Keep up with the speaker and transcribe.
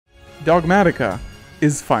Dogmatika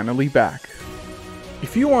is finally back.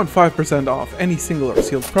 If you want 5% off any single or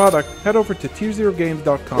sealed product, head over to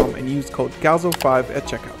tier0games.com and use code GALZO5 at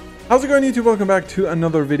checkout. How's it going, YouTube? Welcome back to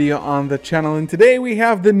another video on the channel, and today we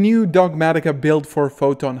have the new Dogmatika build for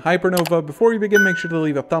Photon Hypernova. Before we begin, make sure to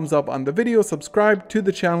leave a thumbs up on the video, subscribe to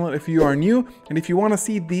the channel if you are new, and if you want to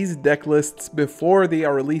see these deck lists before they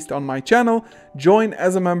are released on my channel, join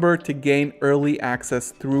as a member to gain early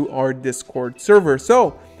access through our Discord server.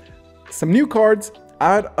 So, some new cards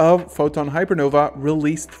out of Photon Hypernova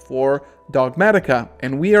released for Dogmatika,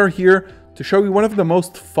 and we are here to show you one of the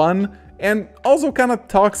most fun and also kind of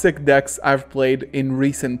toxic decks I've played in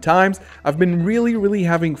recent times. I've been really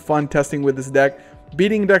having fun testing with this deck,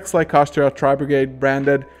 beating decks like Kashtira, Tri-Brigade,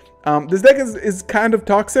 Branded. This deck is kind of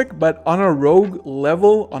toxic, but on a rogue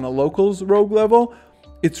level, on a locals rogue level,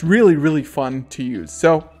 it's really fun to use.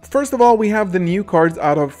 So first of all, we have the new cards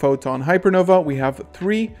out of Photon Hypernova. We have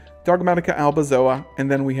 3 Dogmatika Albazoa,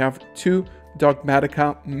 and then we have 2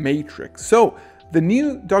 Dogmatika Matrix. So the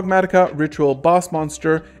new Dogmatika Ritual Boss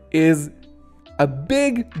Monster is a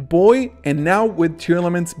big boy, and now with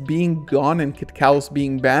Tearlaments being gone and Kitkalos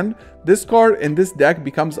being banned, this card in this deck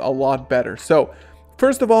becomes a lot better. So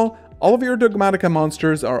first of all of your Dogmatika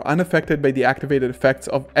monsters are unaffected by the activated effects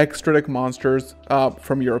of extra deck monsters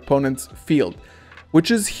from your opponent's field,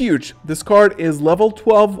 which is huge. This card is level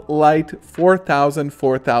 12 light,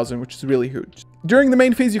 4000, which is really huge. During the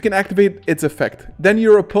main phase, you can activate its effect. Then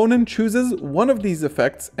your opponent chooses one of these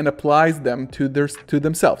effects and applies them to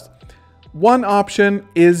themselves. One option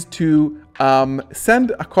is to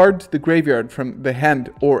send a card to the graveyard from the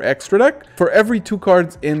hand or extra deck for every 2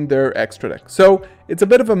 cards in their extra deck. So it's a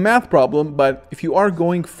bit of a math problem, but if you are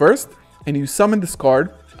going first and you summon this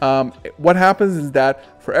card, what happens is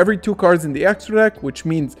that for every 2 cards in the extra deck, which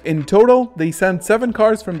means in total they send 7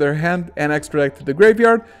 cards from their hand and extra deck to the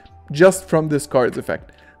graveyard just from this card's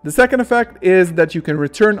effect. The second effect is that you can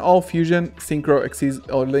return all fusion, synchro, exceeds,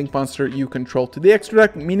 or link monster you control to the extra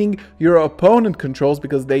deck, meaning your opponent controls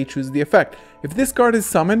because they choose the effect. If this card is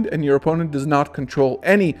summoned and your opponent does not control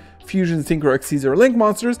any fusion, synchro, exceeds, or link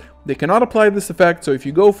monsters, they cannot apply this effect. So if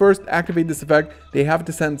you go first, activate this effect, they have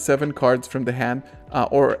to send 7 cards from the hand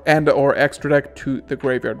or extra deck to the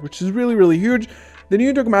graveyard, which is really huge. The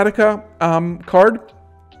new Dogmatika card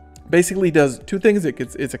basically does 2 things.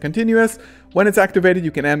 It's a continuous. When it's activated,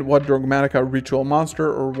 you can add 1 Dogmatika Ritual monster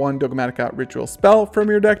or 1 Dogmatika Ritual spell from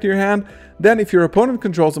your deck to your hand. Then if your opponent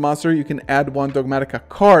controls a monster, you can add 1 Dogmatika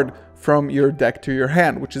card from your deck to your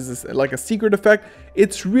hand, which is like a secret effect.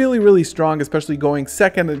 It's really strong, especially going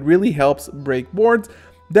second. It really helps break boards.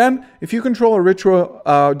 Then, if you control a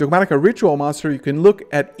Dogmatika Ritual monster, you can look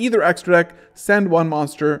at either extra deck, send 1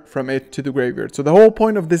 monster from it to the graveyard. So the whole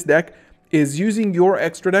point of this deck is using your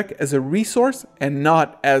extra deck as a resource and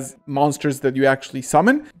not as monsters that you actually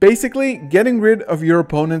summon. Basically, getting rid of your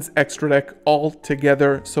opponent's extra deck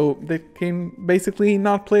altogether so they can basically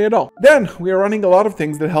not play at all. Then, we are running a lot of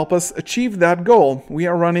things that help us achieve that goal. We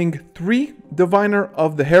are running 3 Diviner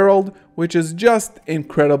of the Herald, which is just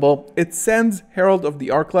incredible. It sends Herald of the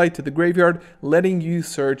Arclight to the graveyard, letting you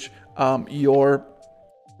search your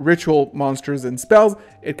ritual monsters and spells.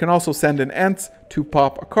 It can also send an Ents to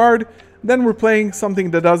pop a card. Then we're playing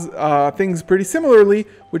something that does things pretty similarly,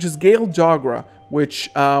 which is Gale Jogra,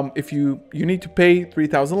 which if you need to pay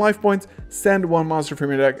 3000 life points, send 1 monster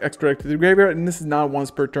from your deck, extra deck to the graveyard, and this is not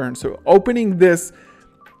once per turn. So opening this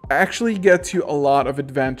actually gets you a lot of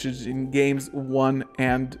advantage in games 1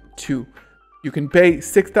 and 2. You can pay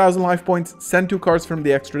 6000 life points, send 2 cards from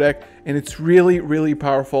the extra deck, and it's really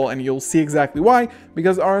powerful, and you'll see exactly why,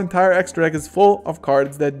 because our entire extra deck is full of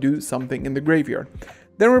cards that do something in the graveyard.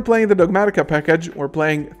 Then we're playing the Dogmatika package. We're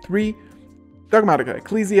playing 3 Dogmatika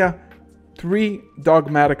Ecclesia, 3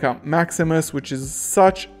 Dogmatika Maximus, which is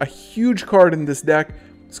such a huge card in this deck.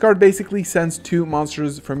 This card basically sends 2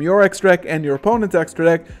 monsters from your extra deck and your opponent's extra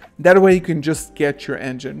deck. That way you can just get your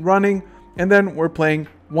engine running. And then we're playing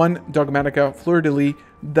 1 Dogmatika Fleur-de-Lis,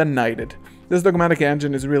 the Knighted. This Dogmatika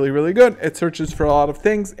engine is really good. It searches for a lot of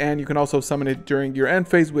things, and you can also summon it during your end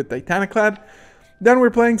phase with Titaniclad. Then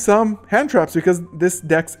we're playing some hand traps because this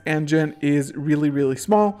deck's engine is really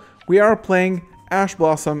small. We are playing Ash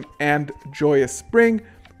Blossom and Joyous Spring.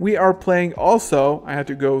 We are playing also, I had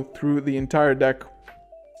to go through the entire deck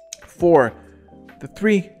for the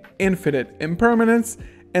 3 Infinite Impermanence.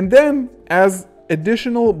 And then as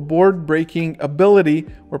additional board breaking ability,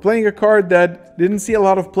 we're playing a card that didn't see a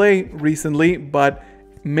lot of play recently, but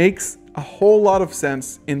makes a whole lot of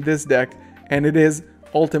sense in this deck, and it is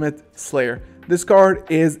Ultimate Slayer. This card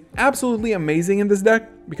is absolutely amazing in this deck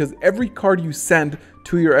because every card you send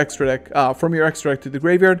to your extra deck, from your extra deck to the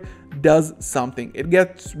graveyard, does something. It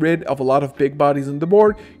gets rid of a lot of big bodies on the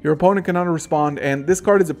board. Your opponent cannot respond, and this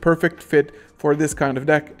card is a perfect fit for this kind of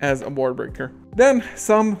deck as a board breaker. Then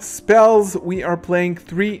some spells. We are playing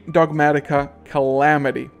 3 Dogmatika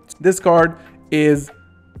Calamity. This card is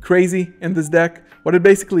crazy in this deck. What it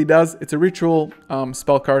basically does, it's a ritual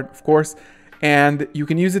spell card, of course, and you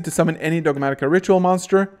can use it to summon any Dogmatika ritual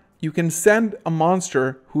monster. You can send a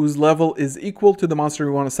monster whose level is equal to the monster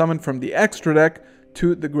you want to summon from the extra deck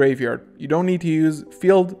to the graveyard. You don't need to use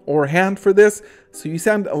field or hand for this, so you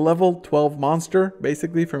send a level 12 monster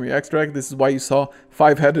basically from your extra deck. This is why you saw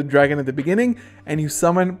 5-headed dragon at the beginning, and you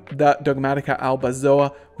summon the Dogmatika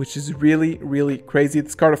Albazoa, which is really, really crazy.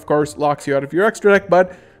 This card, of course, locks you out of your extra deck,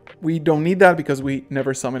 but we don't need that because we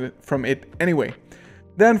never summon it from it anyway.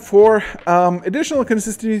 Then for additional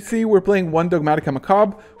consistency, we're playing 1 Dogmatika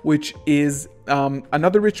Macabre, which is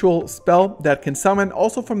another ritual spell that can summon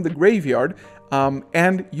also from the graveyard,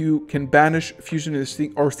 and you can banish fusion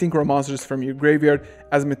or synchro monsters from your graveyard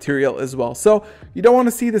as material as well. So you don't want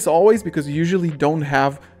to see this always because you usually don't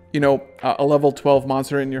have, you know, a level 12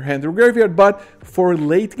 monster in your hand or graveyard, but for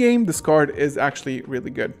late game, this card is actually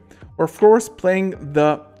really good. We're of course playing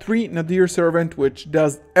the 3 Nadir Servant, which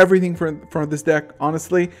does everything for this deck,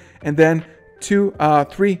 honestly, and then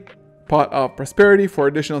 3 Pot of Prosperity for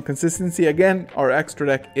additional consistency. Again, our extra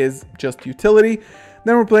deck is just utility.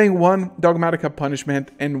 Then we're playing 1 Dogmatika Punishment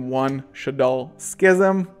and 1 Shadal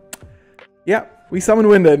Schism. Yeah, we summon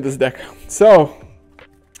Winda in this deck. So,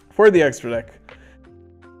 for the extra deck,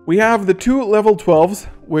 we have the 2 level 12s,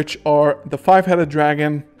 which are the 5-headed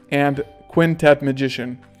dragon and Quintet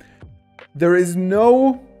Magician. There is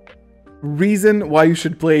no reason why you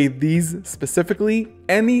should play these specifically.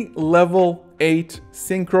 Any level 8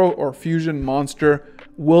 synchro or fusion monster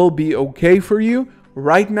will be okay for you.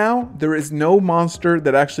 Right now, there is no monster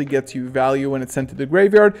that actually gets you value when it's sent to the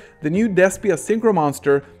graveyard. The new Despia synchro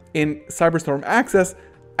monster in Cyberstorm Access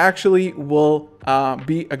actually will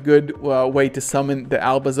be a good way to summon the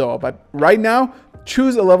Albazoa. But right now,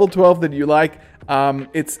 choose a level 12 that you like.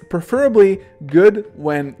 It's preferably good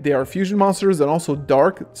when they are fusion monsters and also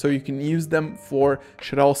dark, so you can use them for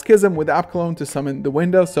Shadal Schism with Apclone to summon the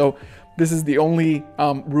window. So this is the only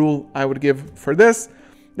rule I would give for this.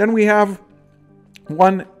 Then we have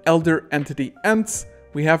 1 Elder Entity Ents.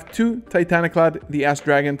 We have 2 Titaniclad, the Ash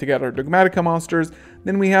Dragon, to get our Dogmatika monsters.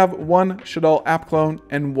 Then we have 1 Shadal Apclone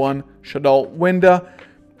and 1 Shadal Winda.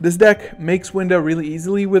 This deck makes Winda really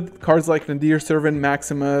easily with cards like Nadir Servant,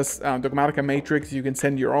 Maximus, Dogmatika Matrix. You can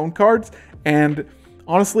send your own cards, and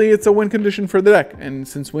honestly, it's a win condition for the deck. And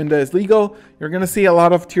since Winda is legal, you're going to see a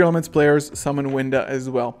lot of Tier Elements players summon Winda as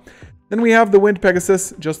well. Then we have the Wind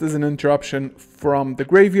Pegasus, just as an interruption from the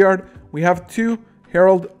graveyard. We have 2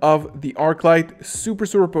 Herald of the Arclight,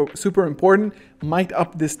 super important. Might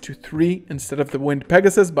up this to 3 instead of the Wind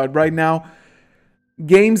Pegasus, but right now,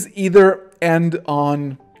 games either end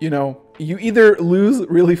on, you know, you either lose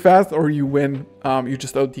really fast or you win, you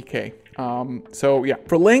just OTK. So yeah,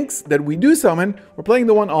 for links that we do summon, we're playing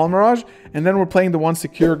the 1 Almirage, and then we're playing the 1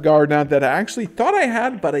 Secure Gardna that I actually thought I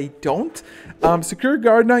had, but I don't. Secure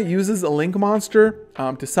Gardna uses a link monster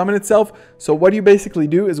to summon itself. So what you basically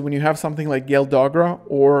do is when you have something like Gale Dogra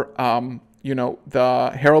or, you know,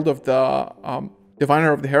 the Herald of the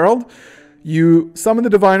Diviner of the Herald, you summon the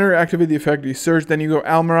Diviner, activate the effect, you search, then you go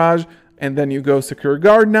Almirage, and then you go Secure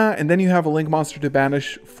Gardna, and then you have a link monster to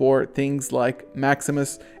banish for things like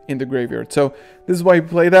Maximus in the graveyard. So this is why you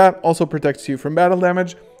play that. Also protects you from battle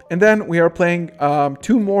damage. And then we are playing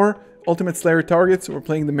 2 more Ultimate Slayer targets. We're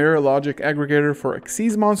playing the Mirror Logic Aggregator for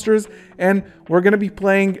Xyz monsters, and we're going to be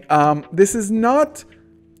playing, this is not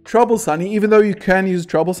Trouble Sunny, even though you can use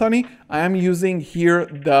Trouble Sunny. I am using here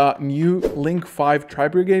the new Link 5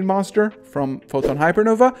 Tri-Brigade monster from Photon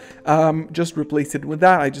Hypernova. Just replace it with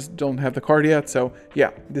that. I just don't have the card yet. So yeah,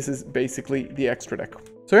 this is basically the extra deck.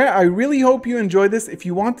 So yeah, I really hope you enjoyed this. If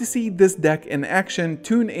you want to see this deck in action,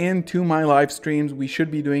 tune in to my live streams. We should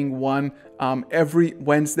be doing one every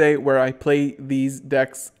Wednesday where I play these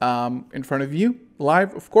decks in front of you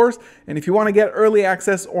live, of course. And if you want to get early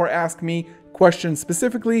access or ask me questions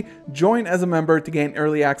specifically, join as a member to gain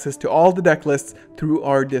early access to all the deck lists through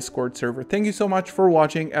our Discord server. Thank you so much for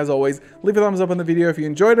watching. As always, leave a thumbs up on the video if you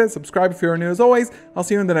enjoyed it. Subscribe if you're new. As always, I'll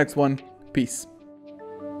see you in the next one. Peace.